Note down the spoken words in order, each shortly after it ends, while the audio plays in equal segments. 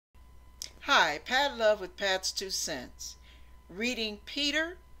Hi, Pat Love with Pat's 2 Cents. Reading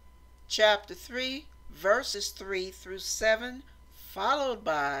Peter chapter 3, verses 3 through 7, followed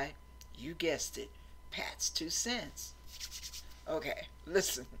by, you guessed it, Pat's 2 Cents. Okay,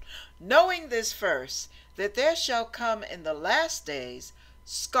 listen. Knowing this first, that there shall come in the last days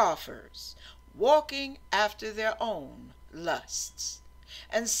scoffers, walking after their own lusts,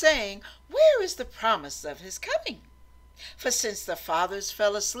 and saying, Where is the promise of his coming? For since the fathers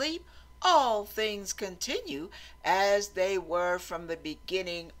fell asleep, all things continue as they were from the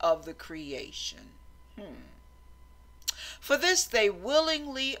beginning of the creation. For this they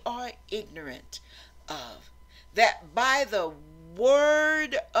willingly are ignorant of, that by the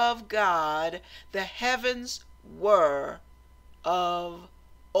word of God the heavens were of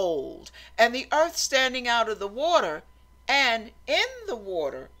old, and the earth standing out of the water and in the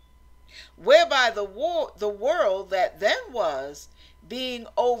water, whereby the world that then was, being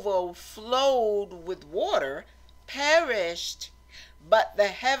overflowed with water, perished, but the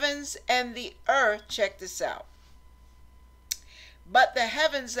heavens and the earth, check this out, but the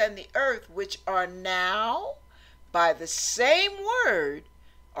heavens and the earth, which are now by the same word,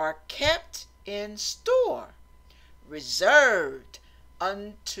 are kept in store, reserved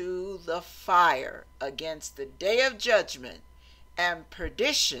unto the fire against the day of judgment and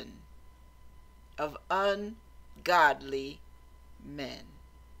perdition of ungodly men.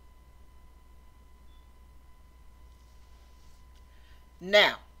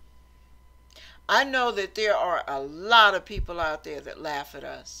 Now, I know that there are a lot of people out there that laugh at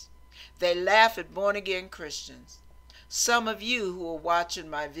us. They laugh at born-again Christians. Some of you who are watching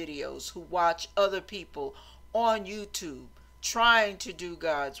my videos, who watch other people on YouTube, trying to do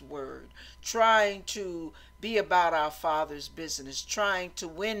God's word, trying to be about our Father's business, trying to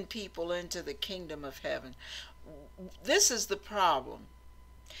win people into the kingdom of heaven. This is the problem.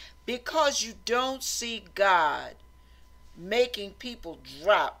 Because you don't see God making people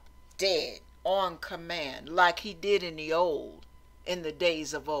drop dead on command like he did in the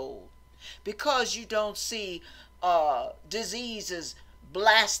days of old. Because you don't see diseases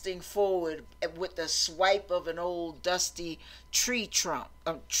blasting forward with the swipe of an old dusty tree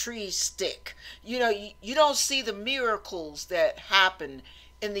stick. You don't see the miracles that happen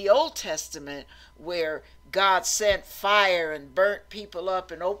in the Old Testament where God sent fire and burnt people up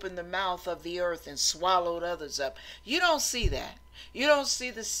and opened the mouth of the earth and swallowed others up. You don't see that. You don't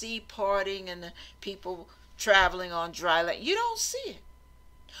see the sea parting and the people traveling on dry land. You don't see it.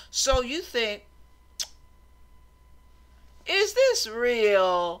 So you think, is this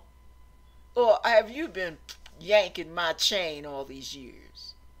real? Or have you been yanking my chain all these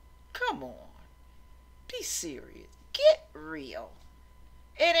years? Come on. Be serious. Get real.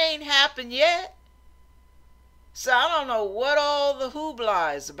 It ain't happened yet. So I don't know what all the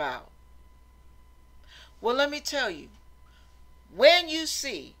hoopla is about. Well, let me tell you. When you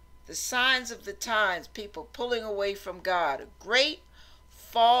see the signs of the times, people pulling away from God, a great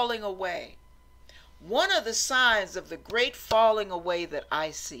falling away. One of the signs of the great falling away that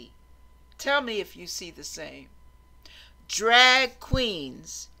I see, tell me if you see the same. Drag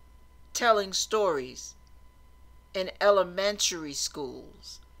queens telling stories in elementary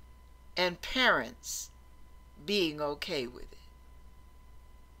schools and parents being okay with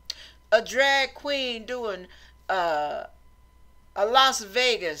it. A drag queen doing a Las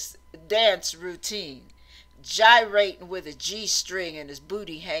Vegas dance routine, gyrating with a G-string and his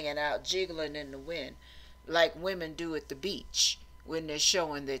booty hanging out, jiggling in the wind like women do at the beach when they're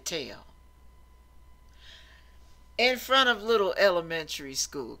showing their tail in front of little elementary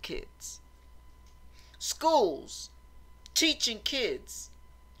school kids. Schools teaching kids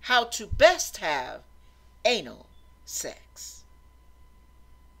how to best have anal sex.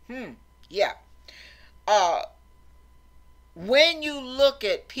 Yeah. When you look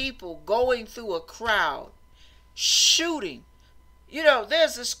at people going through a crowd, shooting,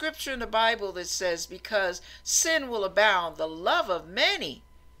 there's a scripture in the Bible that says, because sin will abound, the love of many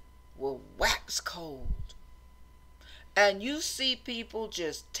will wax cold. And you see people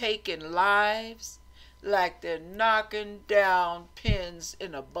just taking lives like they're knocking down pins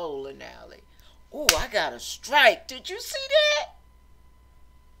in a bowling alley. Oh, I got a strike. Did you see that?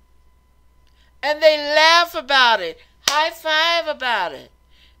 And they laugh about it, high five about it,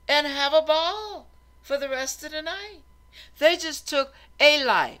 and have a ball for the rest of the night. They just took a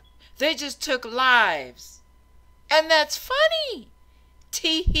life. They just took lives. And that's funny.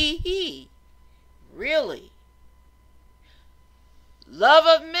 Tee-hee-hee. Really. Love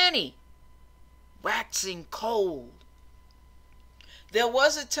of many waxing cold. There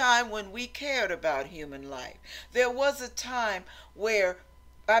was a time when we cared about human life. There was a time where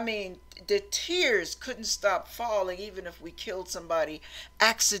I mean, the tears couldn't stop falling even if we killed somebody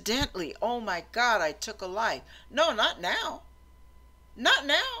accidentally. Oh my God, I took a life. No, not now. Not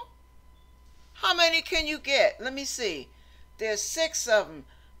now. How many can you get? Let me see. There's 6 of them.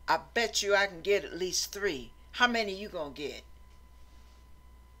 I bet you I can get at least 3. How many you gonna get?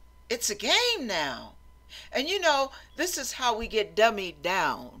 It's a game now. And you know, this is how we get dummied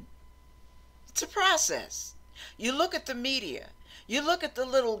down. It's a process. You look at the media. You look at the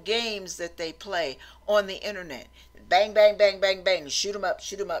little games that they play on the internet. Bang, bang, bang, bang, bang. Shoot 'em up,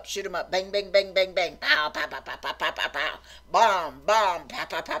 shoot 'em up, shoot 'em up. Bang, bang, bang, bang, bang. Pow, pow, pow, pow, pow, pow, pow, pow. Bomb, bomb, pow,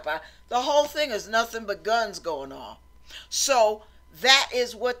 pow, pow, pow. The whole thing is nothing but guns going on. So that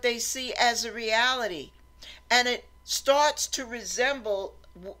is what they see as a reality. And it starts to resemble,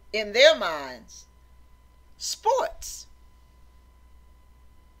 in their minds, sports.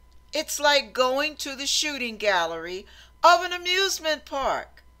 It's like going to the shooting gallery of an amusement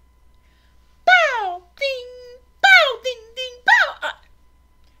park. Bow, ding, bow, ding, ding, bow.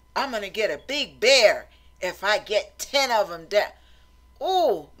 I'm going to get a big bear if I get 10 of them down.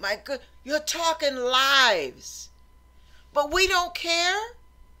 Oh, my good. You're talking lives. But we don't care.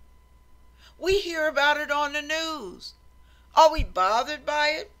 We hear about it on the news. Are we bothered by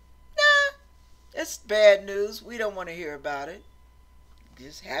it? Nah, it's bad news. We don't want to hear about it.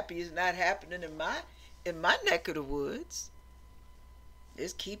 Just happy it's not happening in my neck of the woods.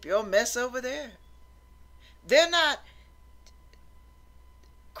 Just keep your mess over there. They're not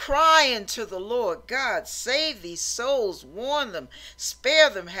crying to the Lord, God, save these souls, warn them, spare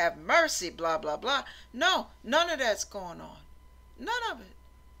them, have mercy, blah, blah, blah. No, none of that's going on. None of it.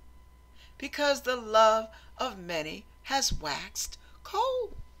 Because the love of many has waxed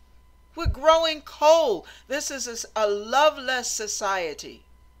cold. We're growing cold. This is a loveless society.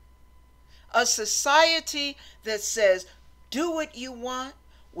 A society that says, do what you want,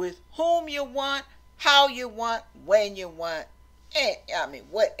 with whom you want, how you want, when you want. And, I mean,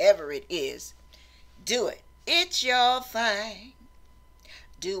 whatever it is, do it. It's your thing.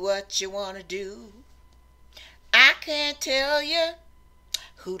 Do what you want to do. I can't tell you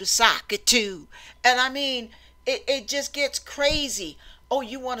who to sock it to. And I mean, it just gets crazy. Oh,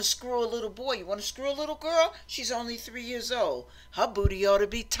 you want to screw a little boy? You want to screw a little girl? She's only 3 years old. Her booty ought to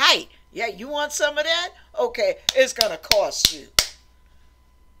be tight. Yeah, you want some of that? Okay, it's going to cost you.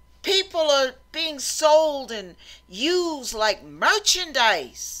 People are being sold and used like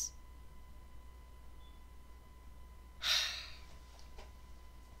merchandise.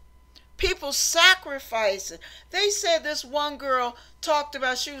 People sacrificing. They said this one girl talked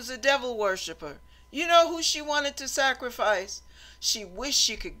about she was a devil worshiper. You know who she wanted to sacrifice? She wished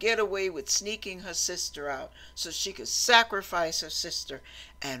she could get away with sneaking her sister out so she could sacrifice her sister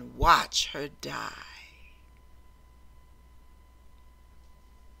and watch her die.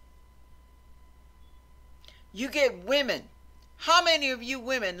 You get women. How many of you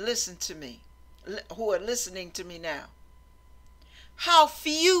women listen to me, who are listening to me now? How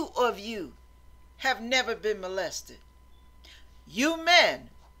few of you have never been molested? You men,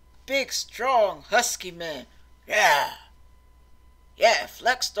 big, strong, husky men, yeah,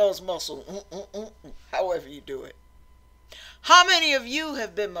 flex those muscles, however you do it. How many of you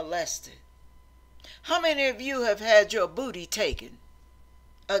have been molested? How many of you have had your booty taken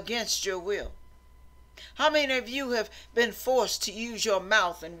against your will? How many of you have been forced to use your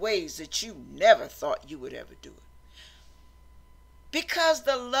mouth in ways that you never thought you would ever do it? Because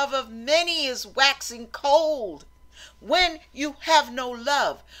the love of many is waxing cold. When you have no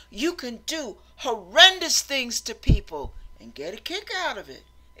love, you can do horrendous things to people and get a kick out of it.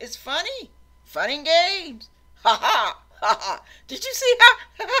 It's funny. Fun and games. Ha ha. Ha ha. Did you see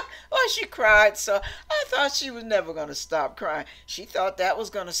her? Oh, she cried so. I thought she was never going to stop crying. She thought that was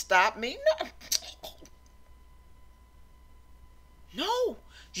going to stop me. No. No,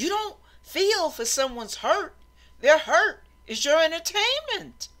 you don't feel for someone's hurt. Their hurt is your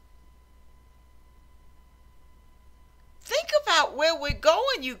entertainment. Think about where we're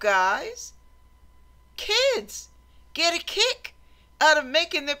going, you guys. Kids get a kick out of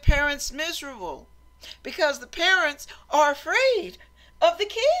making their parents miserable because the parents are afraid of the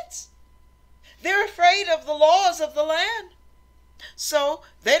kids. They're afraid of the laws of the land. So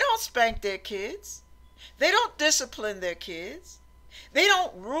they don't spank their kids. They don't discipline their kids. They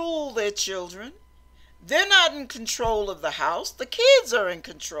don't rule their children. They're not in control of the house. The kids are in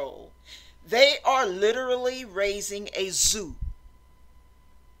control. They are literally raising a zoo.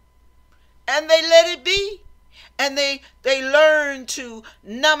 And they let it be. And they learn to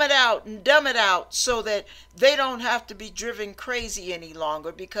numb it out and dumb it out so that they don't have to be driven crazy any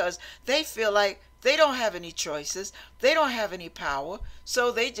longer because they feel like They don't have any choices. They don't have any power.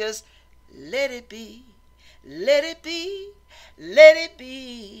 So they just let it be. Let it be. Let it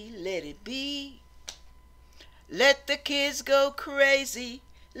be. Let it be. Let the kids go crazy.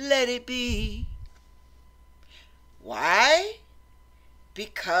 Let it be. Why?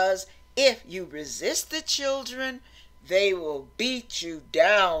 Because if you resist the children, they will beat you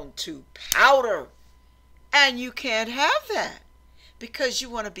down to powder. And you can't have that because you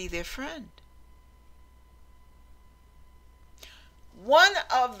want to be their friend. One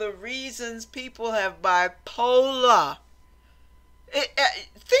of the reasons people have bipolar,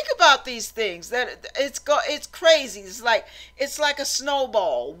 think about these things, that it's crazy. It's like a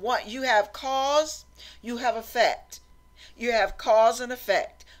snowball. You have cause, you have effect. You have cause and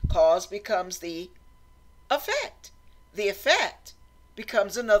effect. Cause becomes the effect. The effect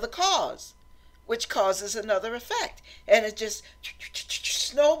becomes another cause, which causes another effect. And it just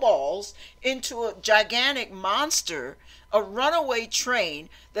snowballs into a gigantic monster, a runaway train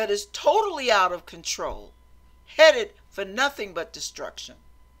that is totally out of control, headed for nothing but destruction.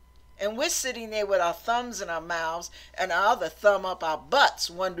 And we're sitting there with our thumbs in our mouths and our other thumb up our butts,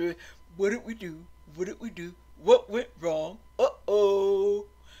 wondering, what did we do? What did we do? What went wrong? Uh-oh.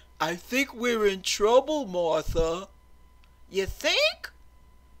 I think we're in trouble, Martha. You think?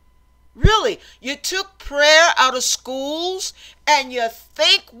 Really? You took prayer out of schools and you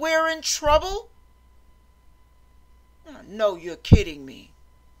think we're in trouble? No, you're kidding me.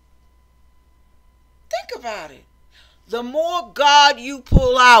 Think about it. The more God you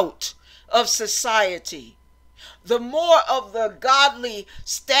pull out of society, the more of the godly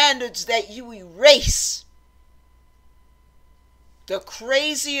standards that you erase, the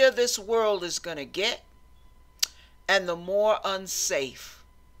crazier this world is going to get, and the more unsafe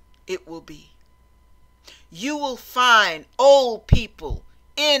it will be. You will find old people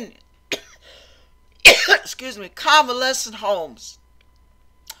in convalescent homes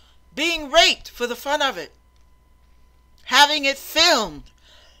being raped for the fun of it, having it filmed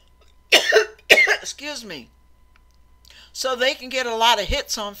so they can get a lot of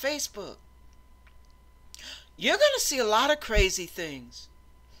hits on Facebook. You're going to see a lot of crazy things.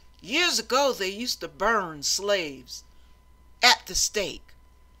 Years ago, they used to burn slaves at the stake.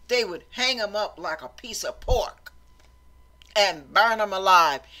 They would hang them up like a piece of pork and burn them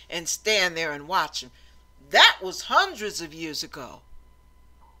alive and stand there and watch them. That was hundreds of years ago.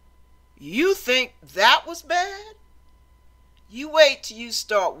 You think that was bad? You wait till you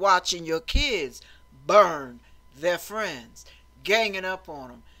start watching your kids burn their friends, ganging up on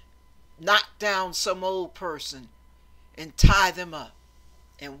them, knock down some old person and tie them up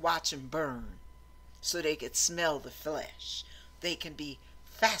and watch them burn so they could smell the flesh. They can be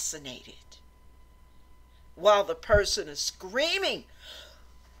fascinated while the person is screaming.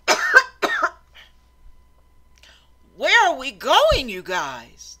 Where are we going, you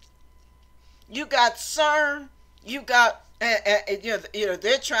guys? You got CERN, you got,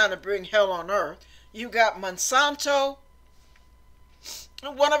 they're trying to bring hell on earth. You got Monsanto.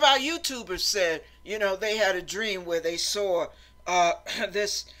 One of our YouTubers said, they had a dream where they saw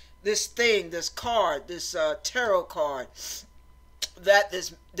this card, this tarot card that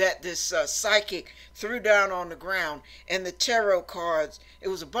this psychic threw down on the ground, and the tarot cards, it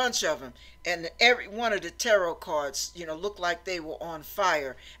was a bunch of them, and every one of the tarot cards, looked like they were on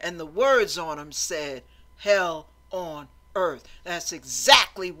fire, and the words on them said, hell on earth. That's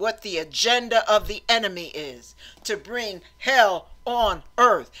exactly what the agenda of the enemy is, to bring hell on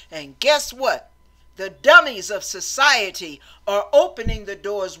earth. And guess what? The dummies of society are opening the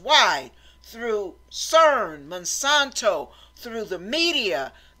doors wide through CERN, Monsanto, through the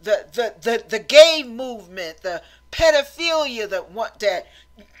media, the gay movement, the pedophilia that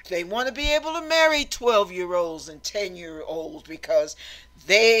they want to be able to marry 12-year-olds and 10-year-olds because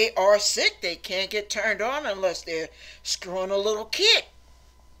they are sick. They can't get turned on unless they're screwing a little kid,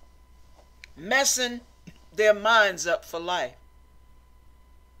 messing their minds up for life.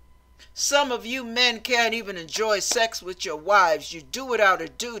 Some of you men can't even enjoy sex with your wives. You do it out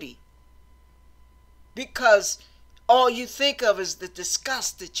of duty because all you think of is the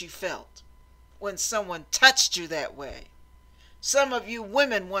disgust that you felt when someone touched you that way. Some of you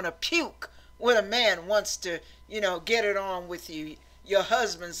women want to puke when a man wants to, get it on with you. Your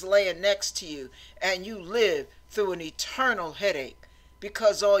husband's laying next to you and you live through an eternal headache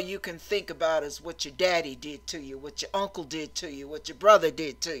because all you can think about is what your daddy did to you, what your uncle did to you, what your brother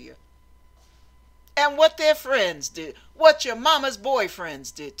did to you, and what their friends did, what your mama's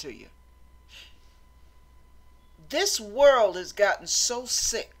boyfriends did to you. This world has gotten so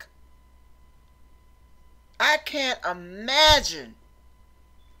sick. I can't imagine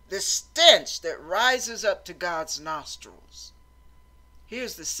the stench that rises up to God's nostrils.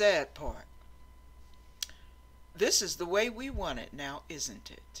 Here's the sad part. This is the way we want it now,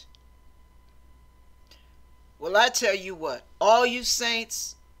 isn't it? Well, I tell you what, all you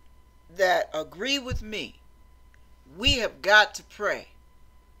saints that agree with me, we have got to pray.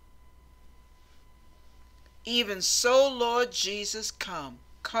 Even so, Lord Jesus, come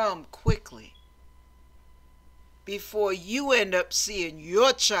quickly, before you end up seeing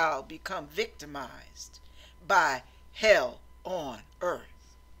your child become victimized by hell on earth.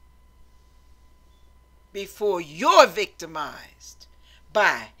 Before you're victimized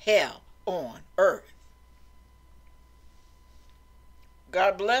by hell on earth.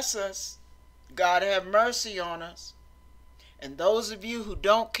 God bless us. God have mercy on us. And those of you who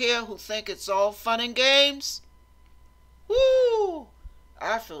don't care, who think it's all fun and games, whoo,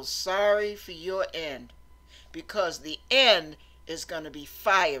 I feel sorry for your end. Because the end is going to be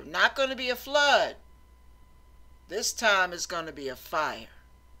fire. Not going to be a flood. This time it's going to be a fire.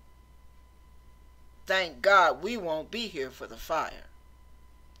 Thank God we won't be here for the fire.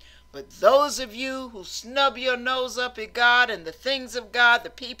 But those of you who snub your nose up at God and the things of God, the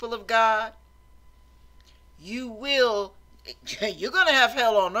people of God, you're going to have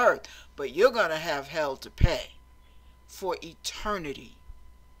hell on earth, but you're going to have hell to pay for eternity.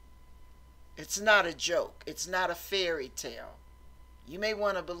 It's not a joke. It's not a fairy tale. You may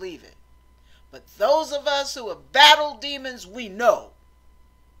want to believe it. But those of us who have battled demons, we know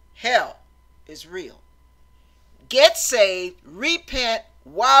hell is real. Get saved, repent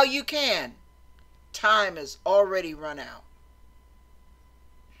while you can. Time has already run out.